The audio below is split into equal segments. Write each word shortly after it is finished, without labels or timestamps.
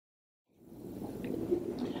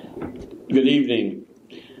Good evening.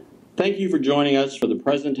 Thank you for joining us for the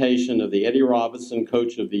presentation of the Eddie Robinson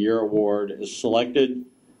Coach of the Year Award as selected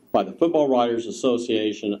by the Football Writers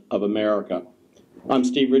Association of America. I'm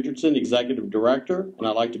Steve Richardson, Executive Director, and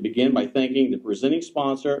I'd like to begin by thanking the presenting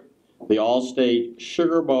sponsor, the All-State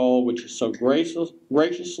Sugar Bowl, which has so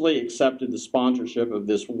graciously accepted the sponsorship of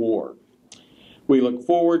this award. We look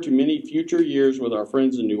forward to many future years with our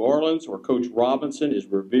friends in New Orleans, where Coach Robinson is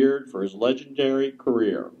revered for his legendary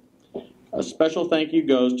career. A special thank you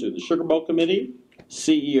goes to the Sugar Bowl Committee,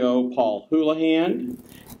 CEO Paul Houlihan,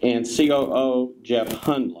 and COO Jeff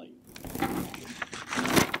Hundley.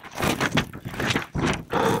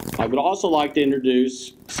 I would also like to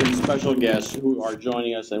introduce some special guests who are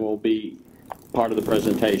joining us and will be part of the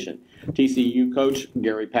presentation. TCU coach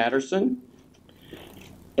Gary Patterson,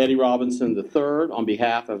 Eddie Robinson III on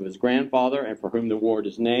behalf of his grandfather and for whom the award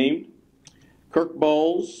is named, Kirk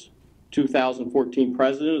Bowles, 2014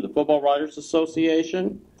 president of the Football Writers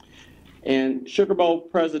Association, and Sugar Bowl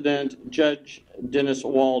president Judge Dennis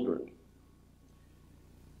Waldron.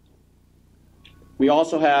 We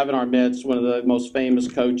also have in our midst one of the most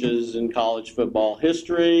famous coaches in college football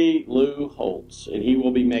history, Lou Holts, and he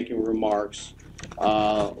will be making remarks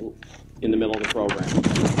in the middle of the program.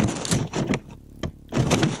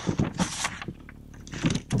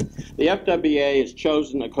 The FWA has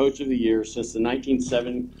chosen a Coach of the Year since the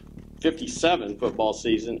 1957 football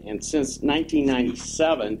season, and since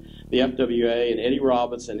 1997, the FWA and Eddie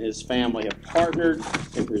Robinson and his family have partnered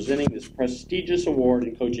in presenting this prestigious award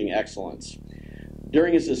in coaching excellence.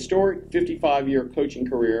 During his historic 55-year coaching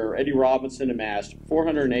career, Eddie Robinson amassed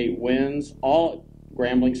 408 wins, all at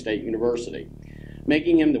Grambling State University,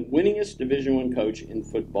 making him the winningest Division I coach in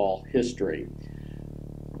football history.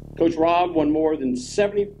 Coach Rob won more than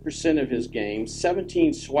 70% of his games,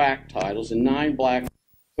 17 SWAC titles, and 9 Black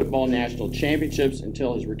Football National Championships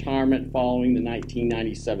until his retirement following the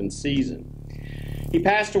 1997 season. He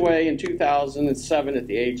passed away in 2007 at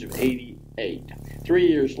the age of 88. 3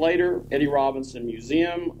 years later, Eddie Robinson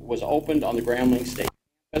Museum was opened on the Grambling State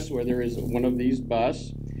campus, where there is one of these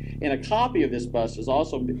busts, and a copy of this bust is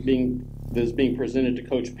also being presented to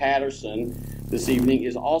Coach Patterson this evening,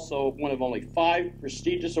 is also one of only 5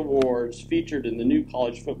 prestigious awards featured in the new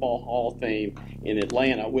College Football Hall of Fame in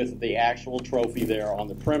Atlanta, with the actual trophy there on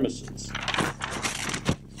the premises.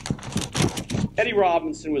 Eddie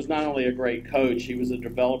Robinson was not only a great coach, he was a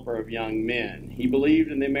developer of young men. He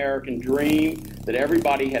believed in the American dream, that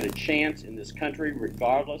everybody had a chance in this country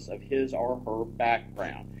regardless of his or her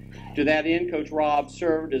background. To that end, Coach Rob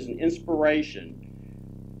served as an inspiration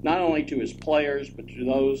not only to his players, but to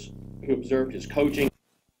those who observed his coaching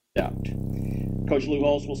conduct. Coach Lou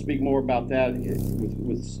Holts will speak more about that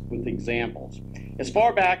with examples. As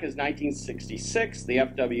far back as 1966, the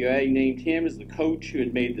FWA named him as the coach who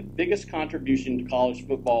had made the biggest contribution to college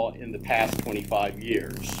football in the past 25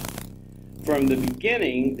 years. From the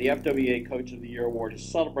beginning, the FWA Coach of the Year Award has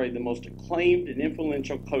celebrated the most acclaimed and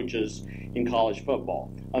influential coaches in college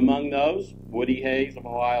football. Among those, Woody Hayes of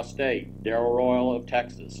Ohio State, Darrell Royal of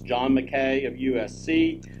Texas, John McKay of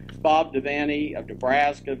USC, Bob Devaney of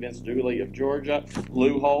Nebraska, Vince Dooley of Georgia,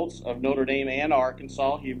 Lou Holtz of Notre Dame and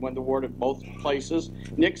Arkansas, he won the award at both places,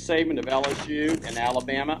 Nick Saban of LSU and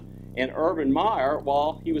Alabama, and Urban Meyer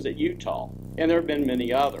while he was at Utah, and there have been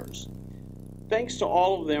many others. Thanks to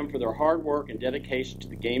all of them for their hard work and dedication to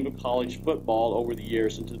the game of college football over the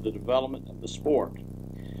years and to the development of the sport.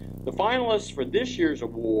 The finalists for this year's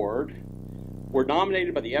award were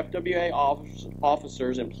nominated by the FWA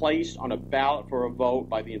officers and placed on a ballot for a vote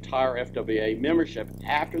by the entire FWA membership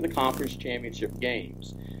after the conference championship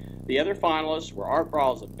games. The other finalists were Art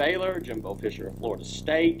Briles of Baylor, Jimbo Fisher of Florida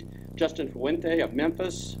State, Justin Fuente of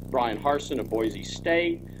Memphis, Brian Harsin of Boise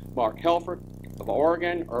State, Mark Helfrich of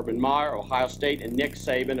Oregon, Urban Meyer, Ohio State, and Nick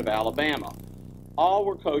Saban of Alabama. All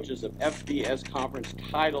were coaches of FBS conference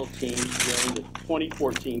title teams during the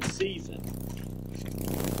 2014 season.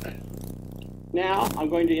 Now I'm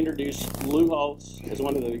going to introduce Lou Holtz as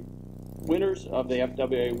one of the winners of the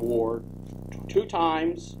FWA award 2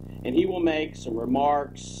 times, and he will make some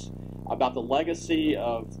remarks about the legacy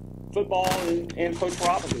of football and Coach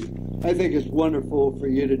Robinson. I think it's wonderful for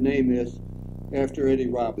you to name this after Eddie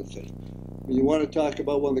Robinson. When you want to talk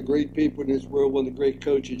about one of the great people in this world, one of the great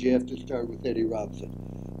coaches, you have to start with Eddie Robinson.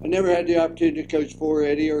 I never had the opportunity to coach for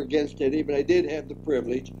Eddie or against Eddie, but I did have the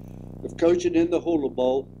privilege of coaching in the Hula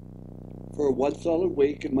Bowl for 1 solid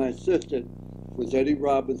week, and my assistant was Eddie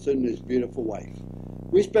Robinson and his beautiful wife.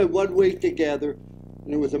 We spent 1 week together,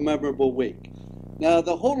 and it was a memorable week. Now,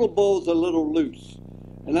 the Hula Bowl's a little loose,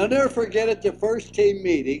 and I'll never forget at the first team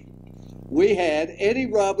meeting, we had Eddie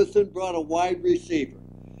Robinson brought a wide receiver.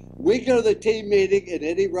 We go to the team meeting, and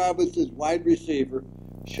Eddie Robinson's wide receiver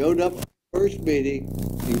showed up at the first meeting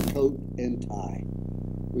in coat and tie,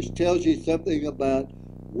 which tells you something about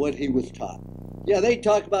what he was taught. Yeah, they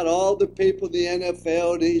talk about all the people in the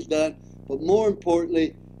NFL that he's done, but more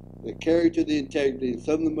importantly, the character, the integrity, and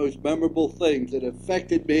some of the most memorable things that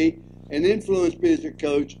affected me and influenced me as a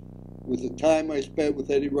coach was the time I spent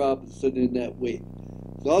with Eddie Robinson in that week.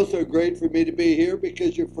 It's also great for me to be here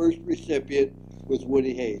because your first recipient was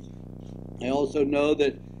Woody Hayes. I also know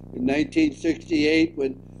that in 1968,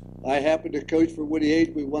 when I happened to coach for Woody Hayes,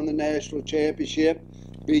 we won the national championship,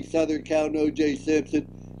 beat Southern Cal and O.J. Simpson.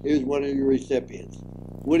 He was one of your recipients.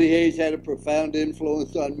 Woody Hayes had a profound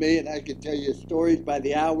influence on me, and I could tell you stories by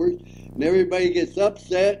the hours, and everybody gets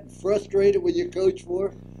upset and frustrated when you coach for.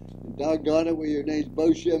 And doggone it, when your name's Bo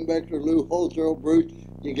Schembechler, Lou Holts, Earl Bruce,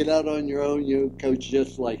 you get out on your own, you coach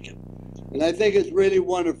just like him. And I think it's really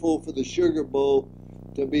wonderful for the Sugar Bowl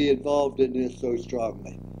to be involved in this so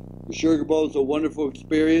strongly. The Sugar Bowl is a wonderful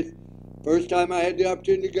experience. First time I had the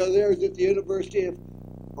opportunity to go there was at the University of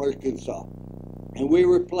Arkansas. And we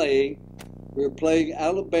were playing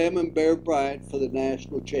Alabama and Bear Bryant for the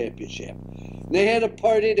national championship. And they had a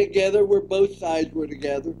party together where both sides were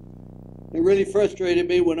together. It really frustrated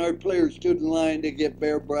me when our players stood in line to get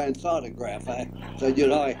Bear Bryant's autograph. I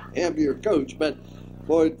said, I am your coach. But,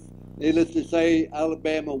 boy, needless to say,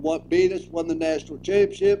 Alabama beat us, won the national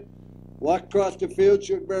championship, walked across the field,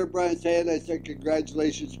 shook Bear Bryant's hand. I said,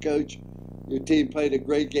 congratulations, Coach. Your team played a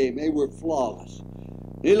great game. They were flawless.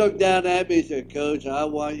 He looked down at me and said, Coach, I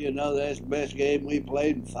want you to know that's the best game we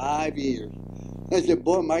played in 5 years. I said,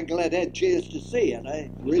 boy, am I glad I had a chance to see it.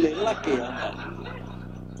 I'm really lucky on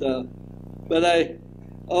that. But I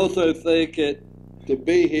also think that to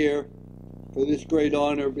be here for this great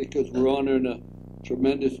honor, because we're honoring a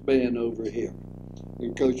tremendous man over here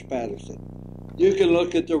in Coach Patterson. You can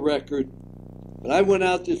look at the record, but I went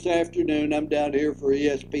out this afternoon. I'm down here for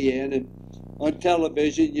ESPN, and on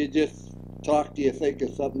television, you just talk till you think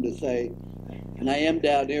of something to say. And I am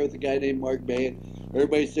down here with a guy named Mark Bain.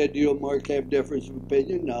 Everybody said, do you and Mark have difference of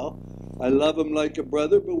opinion? No. I love him like a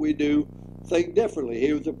brother, but we do think differently.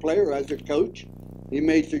 He was a player, I was a coach. He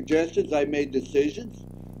made suggestions, I made decisions.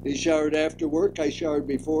 He showered after work, I showered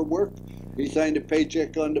before work. He signed a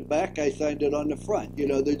paycheck on the back, I signed it on the front.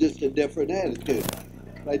 They're just a different attitude.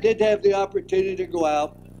 I did have the opportunity to go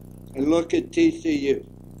out and look at TCU.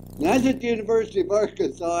 When I was at the University of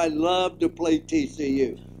Arkansas, I loved to play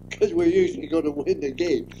TCU because we're usually going to win the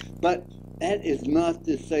game. But that is not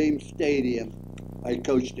the same stadium I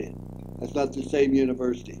coached in. That's not the same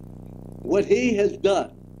university. What he has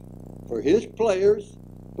done for his players,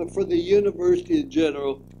 but for the university in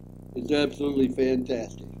general, is absolutely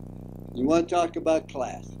fantastic. You want to talk about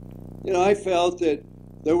class. I felt that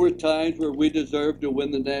there were times where we deserved to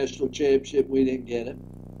win the national championship. We didn't get it.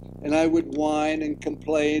 And I would whine and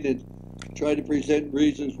complain and try to present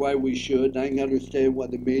reasons why we should. And I can understand why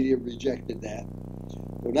the media rejected that.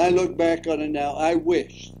 When I look back on it now, I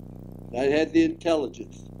wish that I had the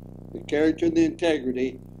intelligence, the character, and the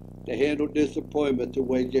integrity to handle disappointment the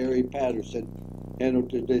way Gary Patterson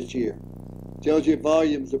handled it this year. It tells you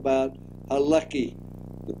volumes about how lucky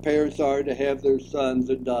the parents are to have their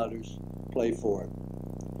sons and daughters play for them.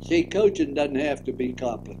 See, coaching doesn't have to be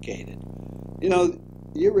complicated.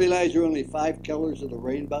 You realize there are only 5 colors of the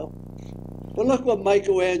rainbow? But look what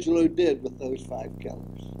Michelangelo did with those 5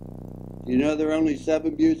 colors. There are only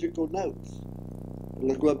 7 musical notes. But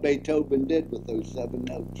look what Beethoven did with those 7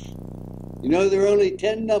 notes. There are only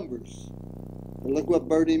 10 numbers. But look what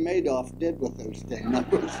Bernie Madoff did with those 10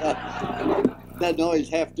 numbers. Doesn't always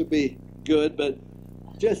have to be good, but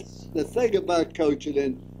just the thing about coaching,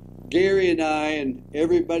 and Gary and I and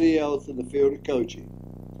everybody else in the field of coaching,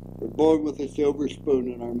 we're born with a silver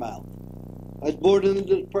spoon in our mouth. I was born in the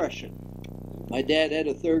Depression. My dad had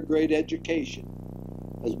a 3rd grade education.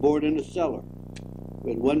 I was born in a cellar.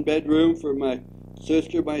 We had 1 bedroom for my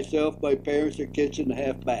sister, myself, my parents, a kitchen, and a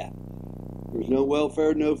half bath. There was no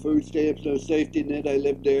welfare, no food stamps, no safety net. I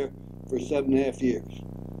lived there for 7.5 years.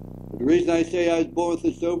 But the reason I say I was born with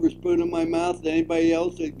a silver spoon in my mouth than anybody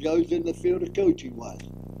else that goes in the field of coaching was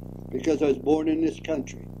because I was born in this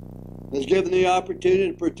country. I was given the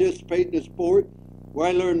opportunity to participate in a sport where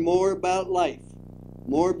I learned more about life,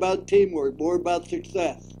 more about teamwork, more about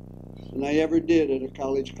success than I ever did in a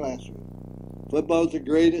college classroom. Football is the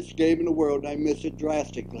greatest game in the world, and I miss it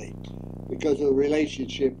drastically because of the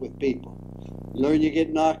relationship with people. You learn you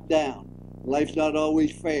get knocked down. Life's not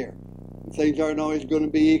always fair. Things aren't always going to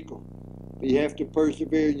be equal. But you have to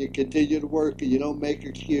persevere, and you continue to work, and you don't make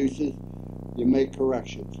excuses. You make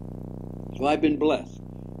corrections. So I've been blessed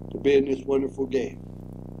to be in this wonderful game.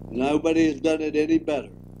 Nobody has done it any better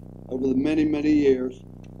over the many, many years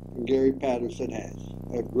than Gary Patterson has.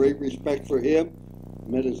 I have great respect for him.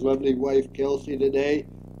 Met his lovely wife, Kelsey, today.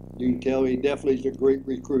 You can tell he definitely is a great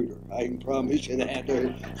recruiter. I can promise you that.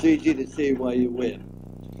 It's easy to see why you win.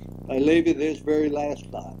 I leave you this very last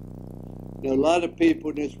thought. Now, a lot of people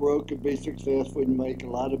in this world can be successful and make a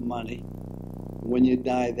lot of money. When you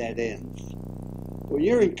die, that ends. When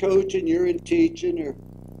you're in coaching, you're in teaching, or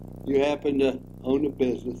you happen to own a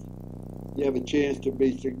business, you have a chance to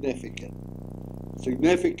be significant.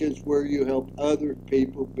 Significance where you help other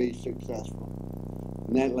people be successful.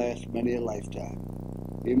 And that lasts many a lifetime.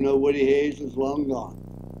 Even though Woody Hayes is long gone,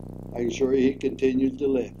 I assure you he continues to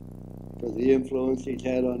live because of the influence he's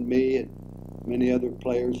had on me and many other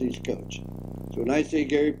players he's coached. So when I see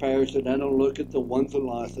Gary Patterson, I don't look at the wins and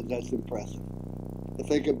losses. That's impressive. I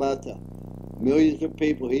think about the millions of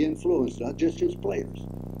people he influenced, not just his players,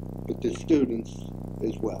 but the students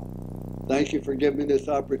as well. Thank you for giving me this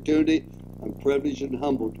opportunity. I'm privileged and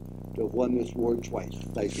humbled to have won this award twice.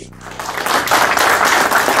 Thank you.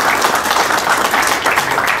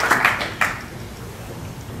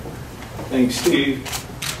 Thanks, Steve.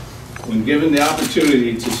 When given the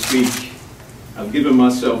opportunity to speak, I've given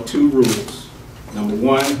myself 2 rules. Number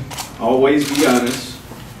 1, always be honest.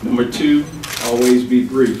 Number 2, always be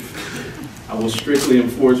brief. I will strictly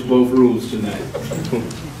enforce both rules tonight.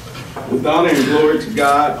 With honor and glory to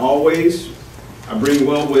God, always, I bring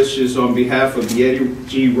well wishes on behalf of the Eddie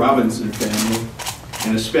G. Robinson family,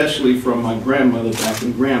 and especially from my grandmother back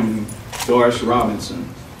in Grambling, Doris Robinson.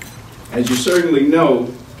 As you certainly know,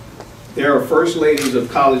 there are first ladies of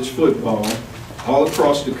college football all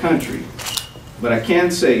across the country, but I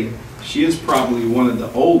can say she is probably one of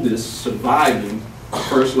the oldest surviving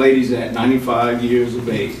first ladies at 95 years of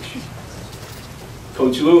age.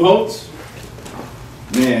 Coach Lou Holts,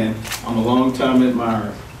 man, I'm a long-time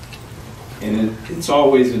admirer, and it's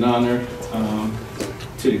always an honor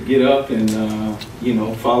to get up and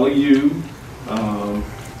follow you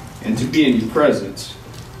and to be in your presence.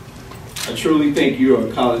 I truly think you are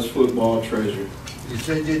a college football treasure. You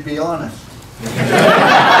said you'd be honest.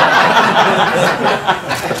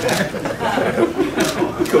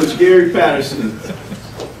 Coach Gary Patterson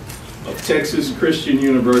of Texas Christian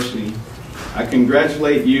University, I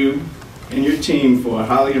congratulate you and your team for a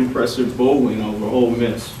highly impressive bowl win over Ole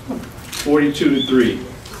Miss, 42-3.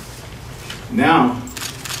 Now,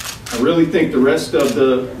 I really think the rest of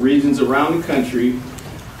the regions around the country,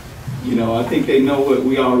 I think they know what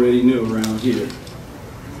we already knew around here.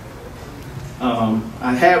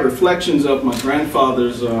 I had reflections of my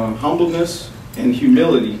grandfather's humbleness and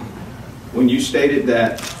humility when you stated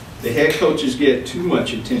that the head coaches get too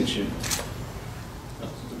much attention,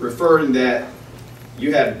 referring that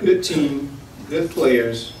you had a good team, good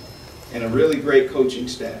players, and a really great coaching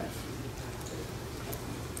staff.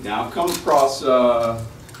 Now, I've come across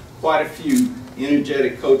quite a few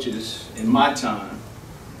energetic coaches in my time.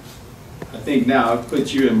 I think now I've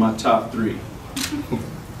put you in my top 3.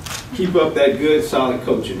 Keep up that good, solid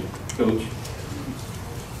coaching, Coach.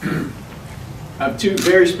 I have 2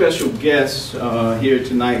 very special guests here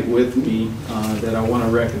tonight with me that I want to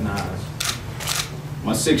recognize.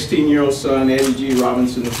 My 16-year-old son, Eddie G.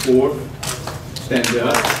 Robinson IV. Stand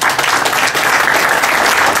up.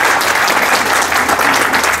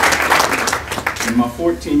 And my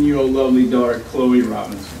 14-year-old lovely daughter, Chloe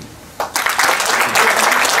Robinson.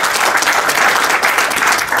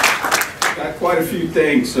 Got quite a few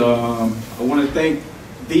things. I want to thank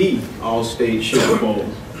the All-State Sugar Bowl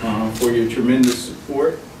for your tremendous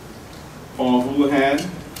support. Paul Houlihan,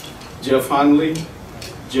 Jeff Hundley,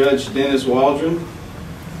 Judge Dennis Waldron,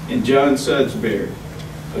 and John Sudsbury.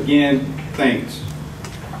 Again, thanks.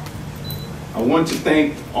 I want to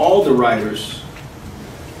thank all the writers,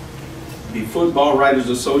 the Football Writers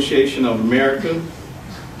Association of America,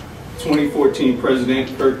 2014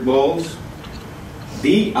 President Kirk Bowles,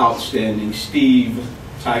 the outstanding Steve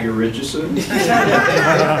Tiger Richardson,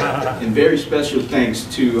 and very special thanks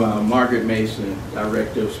to Margaret Mason,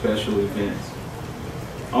 Director of Special Events.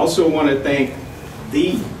 I also want to thank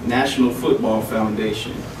the National Football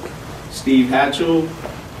Foundation, Steve Hatchell,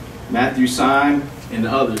 Matthew Syme, and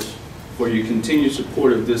others for your continued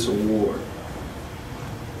support of this award.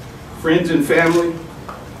 Friends and family,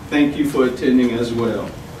 thank you for attending as well.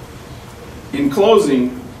 In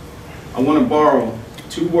closing, I want to borrow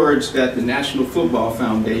 2 words that the National Football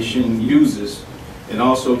Foundation uses and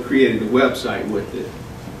also created a website with it.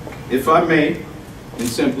 If I may, and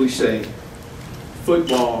simply say,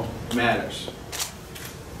 football matters.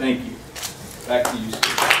 Thank you. Back to you,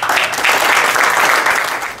 Steve.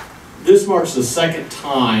 This marks the second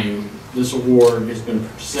time this award has been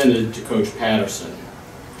presented to Coach Patterson.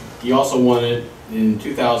 He also won it in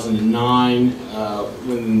 2009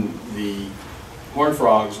 when the Horned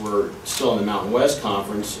Frogs were still in the Mountain West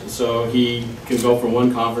Conference, and so he can go from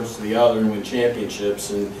one conference to the other and win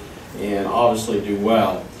championships and obviously do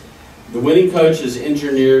well. The winning coach has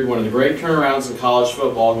engineered one of the great turnarounds in college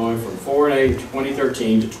football, going from 4-8 in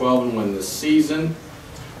 2013 to 12-1 this season.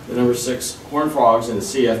 The number 6 Horned Frogs in the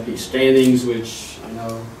CFP standings, which I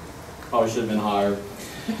know probably should have been higher.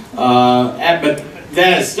 But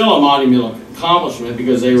that is still a monumental accomplishment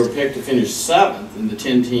because they were picked to finish 7th in the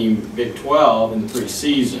 10-team Big 12 in the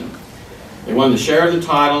preseason. They won the share of the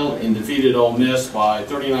title and defeated Ole Miss by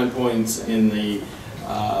 39 points in the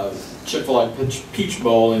Chick-fil-A Peach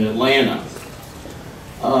Bowl in Atlanta.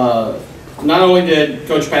 Not only did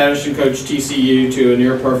Coach Patterson coach TCU to a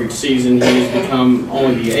near-perfect season, he has become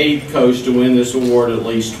only the 8th coach to win this award at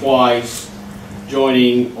least twice,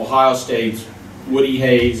 joining Ohio State's Woody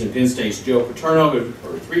Hayes and Penn State's Joe Paterno, who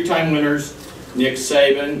are 3-time winners, Nick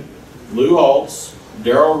Saban, Lou Holts,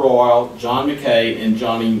 Darrell Royal, John McKay, and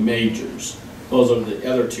Johnny Majors. Those are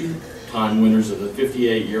the other 2-time winners of the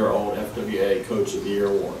 58-year-old FWA Coach of the Year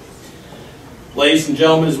award. Ladies and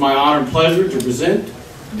gentlemen, it is my honor and pleasure to present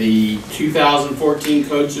the 2014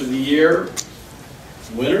 Coach of the Year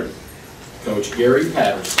winner, Coach Gary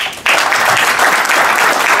Patterson.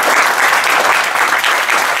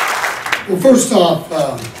 Well, first off,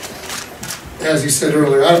 as he said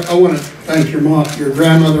earlier, I want to thank your mom, your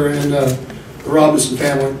grandmother, and the Robinson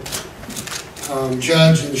family,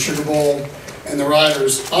 Judge and the Sugar Bowl, and the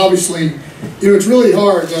Riders. Obviously, it's really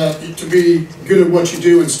hard to be good at what you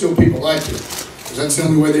do and still people like you, because that's the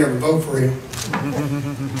only way they ever vote for you.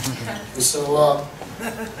 And so,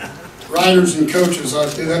 riders and coaches,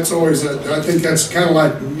 that's always I think that's kind of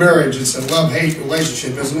like marriage. It's a love-hate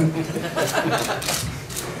relationship, isn't it?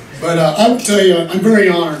 But I would tell you, I'm very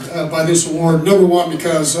honored by this award. Number one,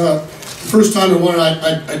 because the first time I won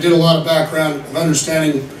it, I did a lot of background of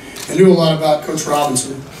understanding and knew a lot about Coach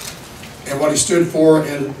Robinson and what he stood for.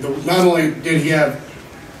 And not only did he have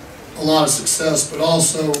a lot of success, but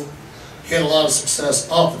also he had a lot of success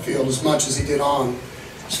off the field as much as he did on.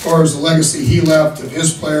 As far as the legacy he left of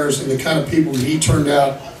his players and the kind of people that he turned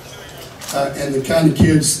out and the kind of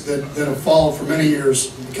kids that have followed for many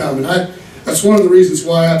years to come. And that's one of the reasons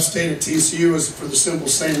why I've stayed at TCU, is for the simple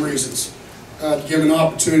same reasons. To give an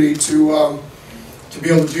opportunity to be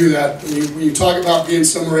able to do that. When you talk about being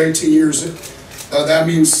somewhere 18 years, that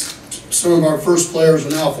means some of our first players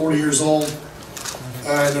are now 40 years old,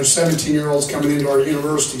 and there's 17-year-olds coming into our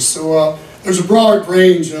university. So there's a broad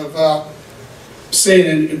range of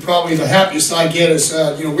saying, and probably the happiest I get is,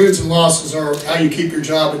 wins and losses are how you keep your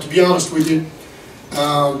job. But to be honest with you,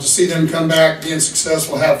 to see them come back, being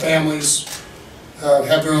successful, have families,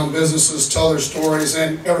 have their own businesses, tell their stories,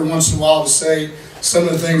 and every once in a while to say some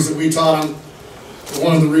of the things that we taught them were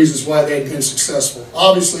one of the reasons why they've been successful.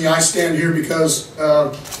 Obviously, I stand here because,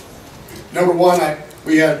 number one,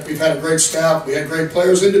 we've had a great staff, we had great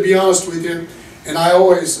players, and to be honest with you, and I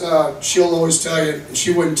always, she'll always tell you, and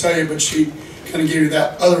she wouldn't tell you, but she kind of gave you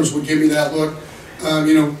that, others would give me that look.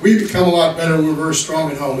 We've become a lot better when we're very strong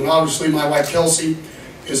at home. And obviously my wife Kelsey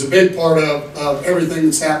is a big part of everything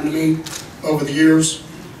that's happened to me over the years.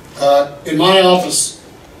 In my office,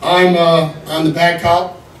 I'm the bad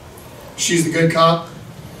cop. She's the good cop.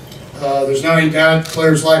 There's not any doubt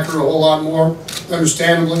players like her a whole lot more,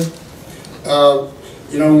 understandably.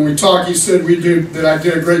 When we talk, you said that I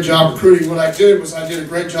did a great job recruiting. What I did was I did a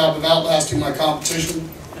great job of outlasting my competition.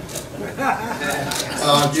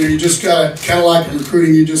 You just got to, kind of like in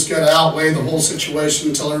recruiting, you just got to outweigh the whole situation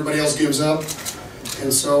until everybody else gives up.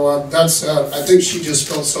 And so I think she just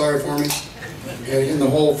felt sorry for me in the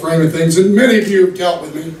whole frame of things. And many of you have dealt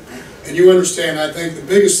with me, and you understand. I think the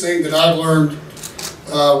biggest thing that I've learned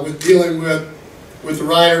with dealing with the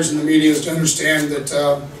writers and the media is to understand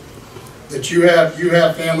that you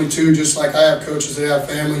have family too, just like I have coaches that have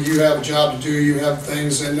family. You have a job to do. You have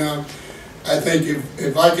things, and I think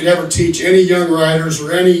if I could ever teach any young writers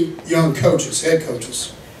or any young coaches, head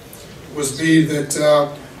coaches, was be that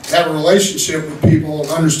have a relationship with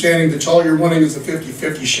people, understanding that all you're wanting is a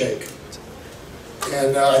 50-50 shake.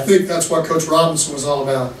 And I think that's what Coach Robinson was all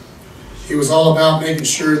about. He was all about making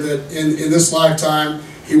sure that in this lifetime,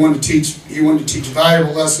 he wanted to teach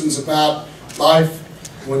valuable lessons about life.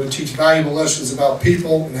 He wanted to teach valuable lessons about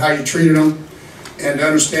people and how you treated them. And to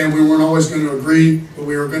understand we weren't always going to agree, but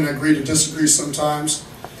we were going to agree to disagree sometimes.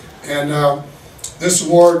 And this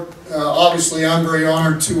award, obviously I'm very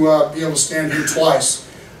honored to be able to stand here twice.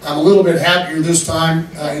 I'm a little bit happier this time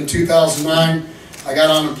in 2009 I got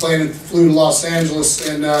on a plane and flew to Los Angeles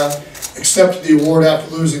and accepted the award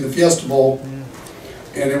after losing the Fiesta Bowl.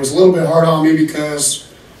 And it was a little bit hard on me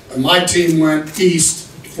because my team went east,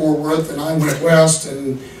 Fort Worth, and I went west,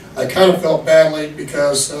 and I kind of felt badly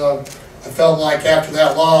because I felt like after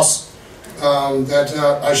that loss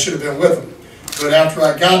that I should have been with them. But after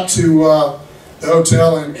I got to the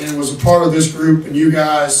hotel and was a part of this group and you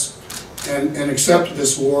guys and accepted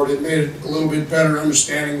this award, it made it a little bit better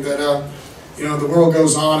understanding that you know, the world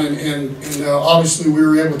goes on, and obviously we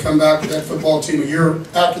were able to come back with that football team a year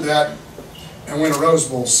after that and win a Rose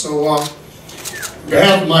Bowl. So on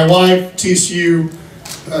behalf of my wife, TCU,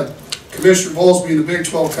 Commissioner Bowlesby, and the Big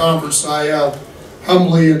 12 Conference, I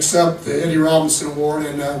humbly accept the Eddie Robinson Award,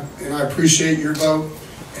 and I appreciate your vote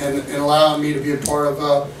and allowing me to be a part of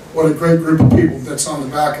what a great group of people that's on the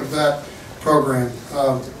back of that program.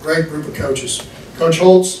 Great group of coaches. Coach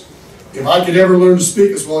Holts, if I could ever learn to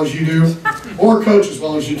speak as well as you do, or coach as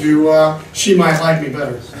well as you do, she might like me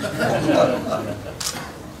better.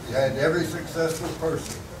 And every successful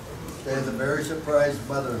person has a very surprised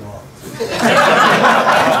mother-in-law.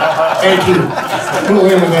 Thank you.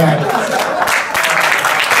 We'll end with that.